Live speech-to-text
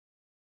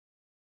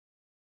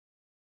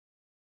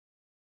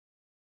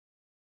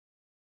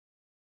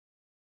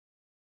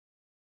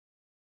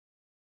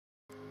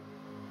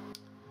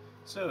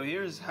So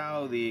here's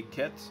how the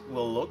kit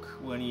will look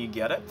when you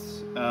get it.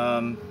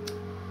 The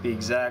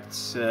exact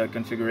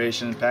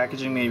configuration and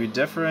packaging may be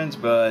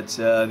different, but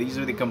these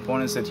are the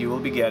components that you will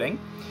be getting.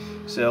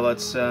 So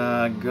let's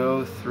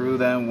go through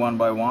them one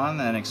by one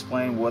and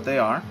explain what they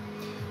are.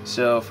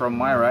 So from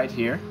my right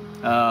here,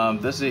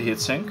 this is a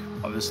heatsink,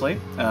 obviously.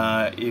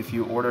 If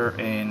you order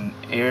an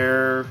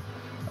air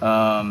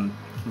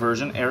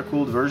version,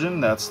 air-cooled version,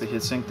 that's the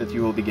heatsink that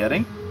you will be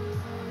getting.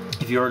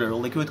 If you order a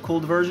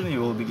liquid-cooled version,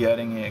 you will be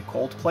getting a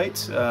cold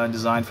plate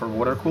designed for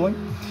water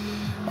cooling.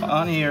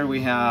 On here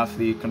we have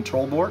the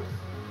control board.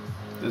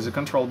 This is a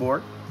control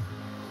board.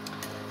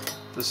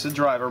 This is a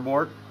driver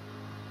board.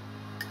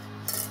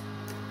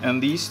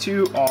 And these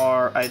two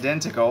are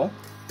identical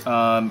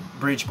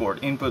bridge board,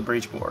 input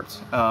bridge boards.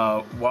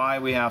 Why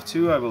we have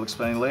two, I will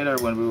explain later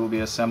when we will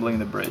be assembling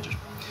the bridge.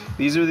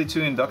 These are the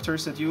two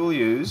inductors that you will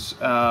use.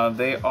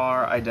 They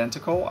are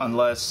identical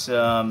unless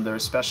there are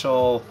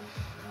special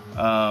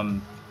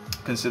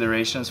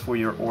considerations for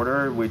your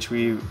order, which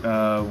we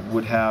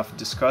would have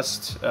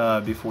discussed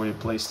before you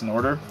placed an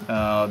order.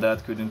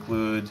 That could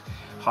include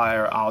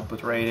higher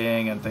output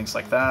rating and things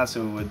like that,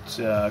 so we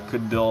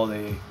could build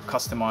a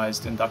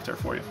customized inductor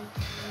for you.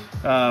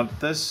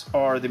 These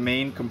are the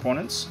main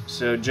components.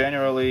 So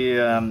generally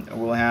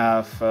we'll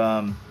have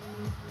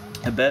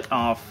a bit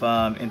of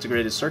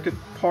integrated circuit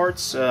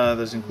parts.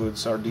 This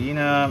includes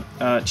Arduino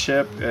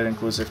chip, it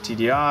includes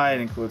FTDI,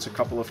 it includes a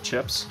couple of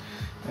chips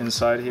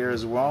inside here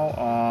as well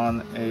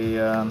on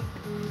a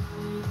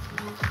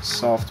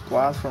soft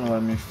platform.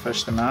 Let me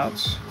fish them out.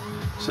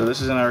 So this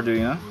is an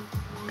Arduino.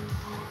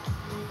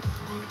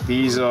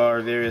 These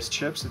are various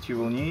chips that you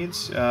will need.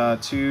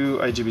 Two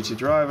IGBT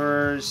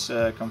drivers,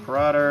 a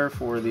comparator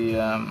for the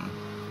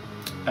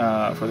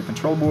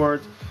control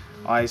board,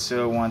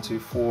 ISO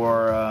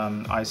 124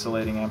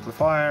 isolating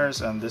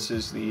amplifiers, and this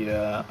is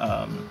the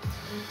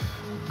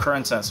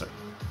current sensor.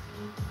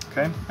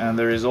 Okay, and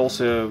there is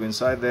also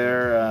inside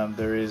there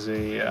there is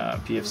a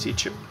PFC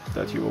chip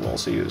that you will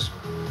also use.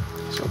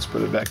 So let's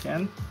put it back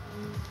in.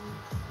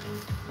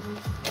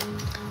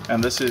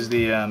 And this is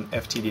the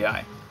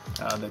FTDI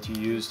that you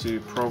use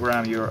to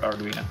program your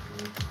Arduino.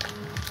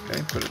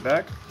 Okay, put it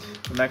back.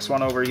 The next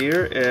one over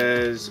here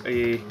is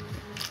a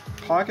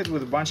pocket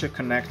with a bunch of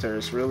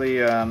connectors.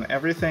 Really,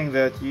 everything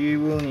that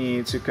you will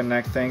need to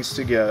connect things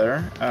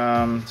together.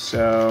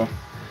 So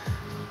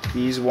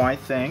these white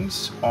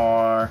things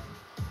are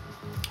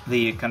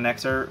the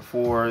connector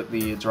for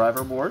the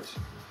driver board.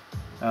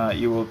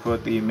 You will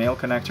put the male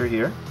connector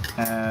here,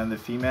 and the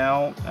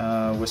female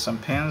with some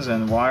pins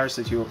and wires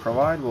that you will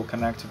provide will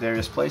connect to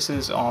various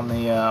places on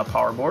the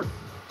power board.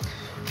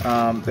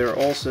 There are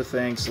also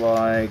things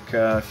like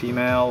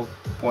female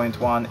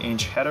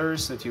 0.1-inch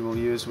headers that you will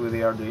use with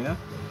the Arduino,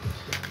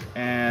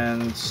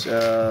 and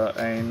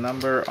a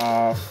number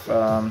of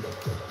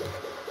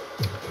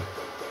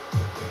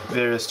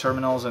various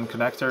terminals and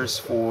connectors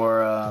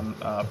for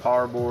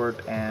power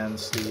board and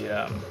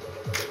the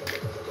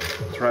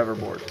driver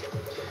board.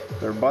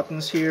 There are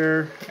buttons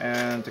here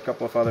and a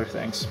couple of other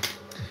things.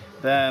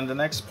 Then the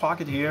next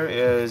pocket here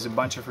is a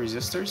bunch of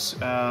resistors.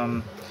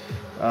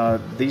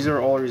 These are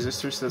all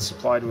resistors that's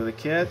supplied with the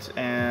kit,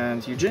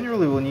 and you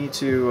generally will need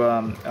to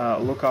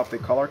look up the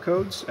color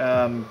codes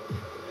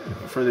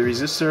for the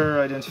resistor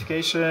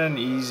identification.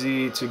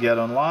 Easy to get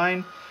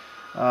online.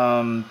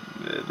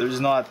 There's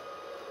not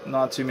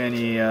too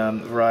many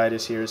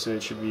varieties here, so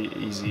it should be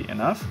easy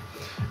enough.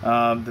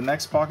 The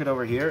next pocket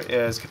over here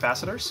is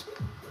capacitors.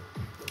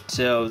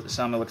 So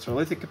some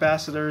electrolytic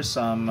capacitors,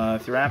 some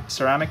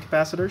ceramic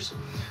capacitors.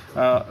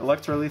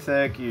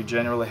 Electrolytic, you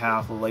generally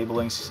have the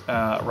labelings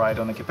right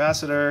on the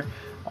capacitor.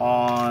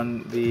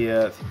 On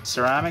the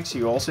ceramics,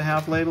 you also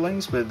have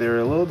labelings, but they're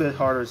a little bit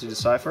harder to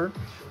decipher.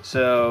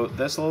 So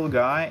this little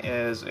guy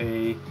is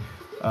a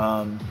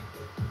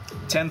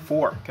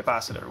 10-4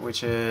 capacitor,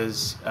 which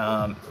is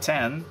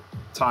 10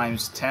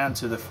 times 10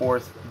 to the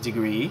 4th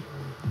degree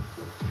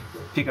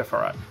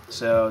picofarad.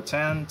 So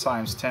 10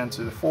 times 10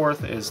 to the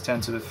 4th is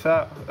 10 to the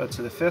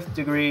 5th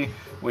degree,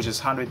 which is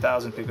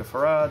 100,000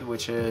 picofarad,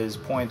 which is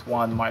 0.1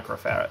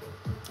 microfarad.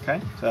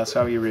 Okay, so that's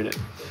how you read it.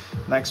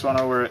 Next one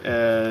over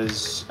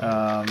is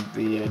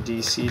the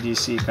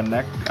DC-DC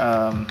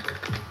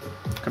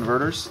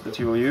converters that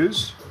you will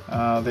use.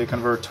 They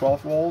convert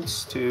 12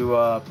 volts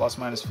to plus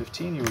minus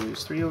 15. You will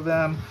use 3 of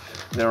them.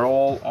 They're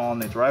all on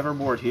the driver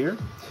board here.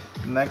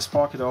 The next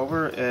pocket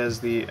over is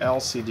the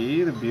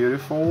LCD, the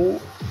beautiful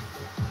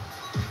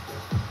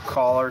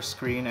color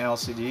screen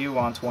LCD,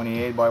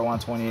 128 by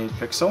 128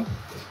 pixel.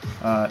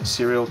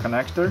 Serial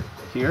connector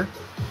here.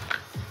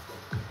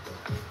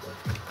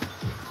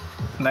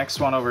 Next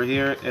one over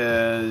here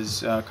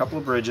is a couple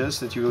of bridges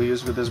that you will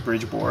use with these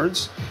bridge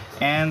boards,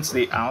 and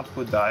the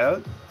output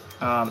diode.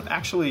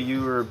 Actually,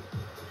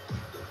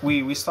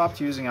 we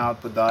stopped using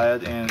output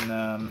diode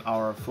in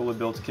our fully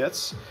built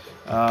kits.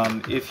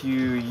 If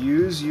you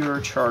use your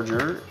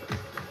charger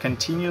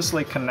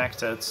continuously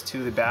connected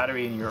to the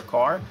battery in your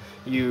car,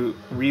 you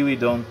really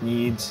don't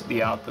need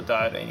the output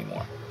diode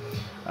anymore.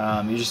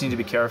 You just need to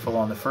be careful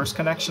on the first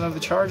connection of the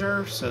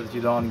charger so that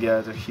you don't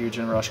get a huge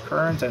inrush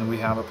current, and we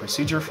have a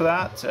procedure for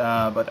that,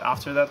 but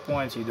after that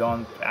point you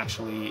don't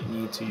actually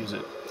need to use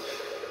it.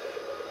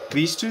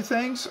 These two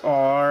things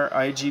are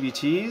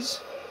IGBTs.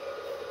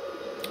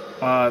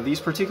 These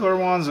particular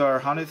ones are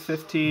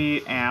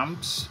 150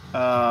 amps,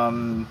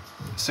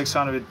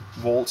 600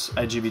 volts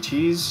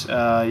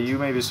IGBTs. You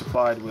may be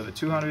supplied with a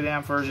 200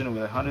 amp version,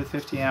 with a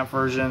 150 amp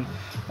version.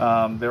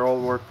 They all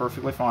work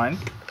perfectly fine.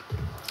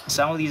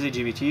 Some of these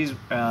IGBTs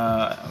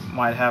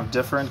might have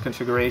different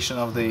configuration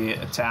of the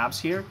tabs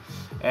here,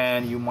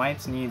 and you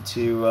might need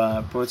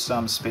to put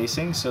some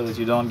spacing so that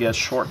you don't get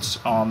shorts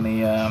on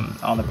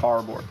the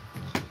power board.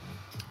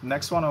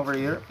 Next one over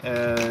here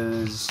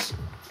is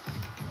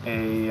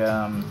a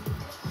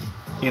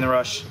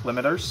inrush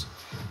limiters.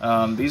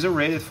 These are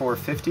rated for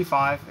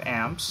 55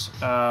 amps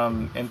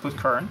input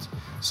current,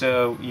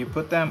 so you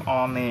put them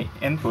on the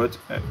input.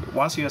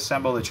 Once you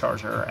assemble the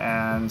charger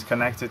and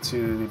connect it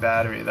to the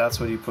battery, that's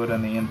what you put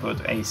in the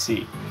input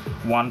AC,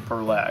 one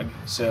per leg.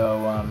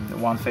 So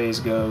one phase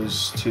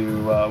goes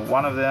to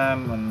one of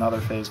them, another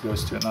phase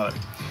goes to another.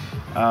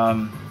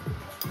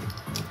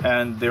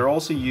 And they're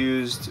also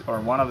used, or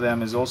one of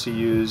them is also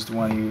used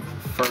when you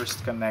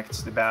first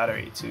connect the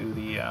battery to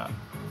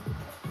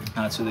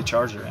the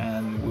charger,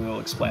 and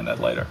we'll explain that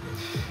later.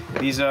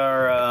 These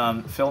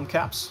are film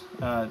caps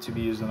to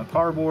be used on the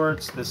power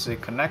boards. This is a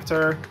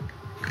connector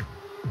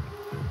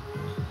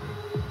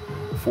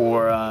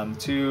for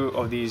two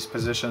of these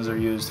positions are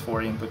used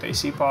for input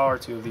AC power,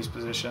 two of these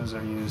positions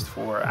are used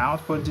for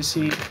output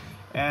DC,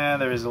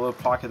 and there is a little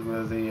pocket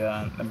with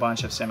a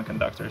bunch of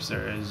semiconductors.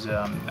 There is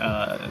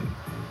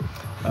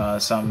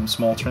some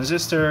small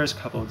transistors, a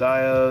couple of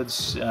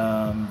diodes,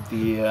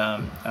 the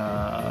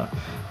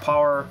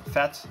power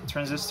FET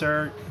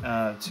transistor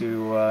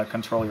to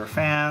control your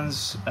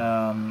fans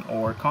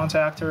or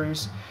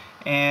contactors,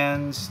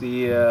 and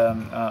the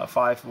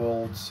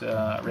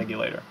 5-volt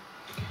regulator.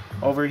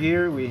 Over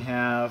here we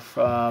have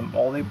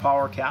all the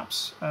power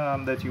caps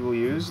that you will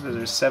use.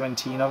 There's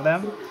 17 of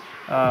them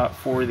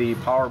for the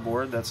power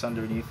board that's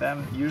underneath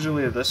them.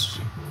 Usually this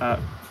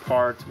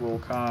part will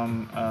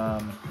come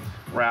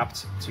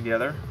wrapped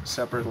together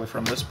separately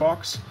from this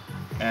box,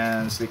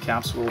 and the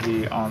caps will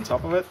be on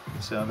top of it.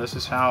 So this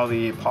is how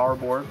the power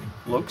board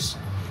looks.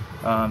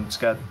 It's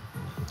got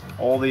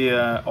all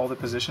the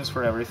positions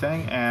for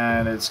everything,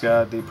 and it's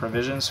got the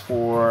provisions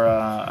for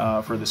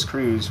the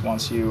screws.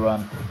 Once you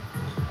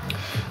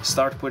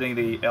start putting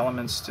the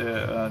elements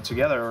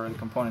together, or the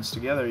components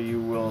together, you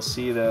will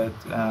see that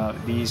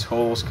these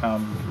holes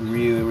come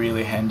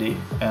really handy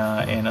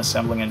in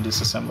assembling and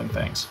disassembling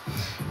things.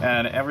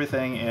 And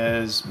everything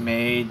is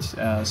made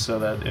so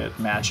that it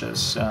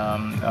matches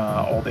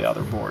all the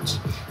other boards.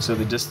 So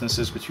the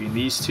distances between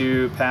these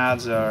two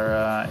pads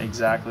are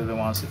exactly the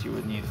ones that you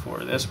would need for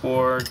this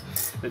board.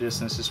 The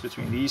distances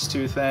between these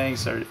two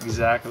things are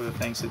exactly the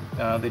things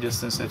that the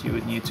distance that you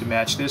would need to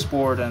match this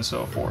board, and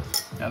so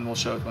forth. And we'll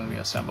show it when we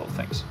assemble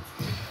things.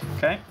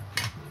 Okay.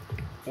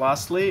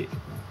 Lastly,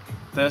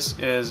 this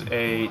is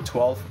a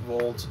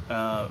 12-volt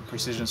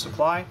precision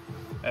supply.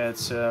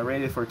 It's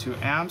rated for 2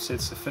 amps.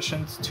 It's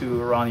sufficient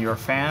to run your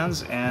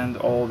fans and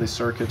all the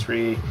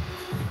circuitry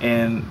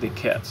in the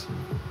kit.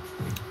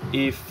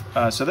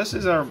 So this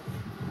is our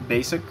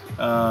basic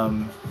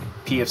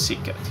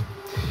PFC kit.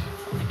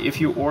 If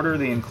you order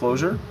the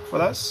enclosure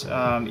with us,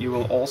 you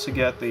will also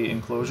get the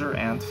enclosure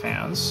and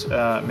fans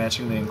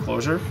matching the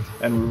enclosure,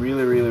 and we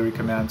really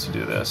recommend to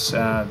do this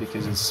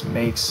because it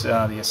makes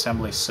the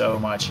assembly so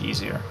much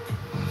easier.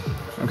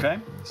 Okay,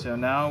 so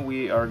now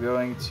we are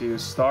going to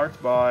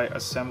start by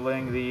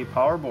assembling the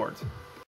power board.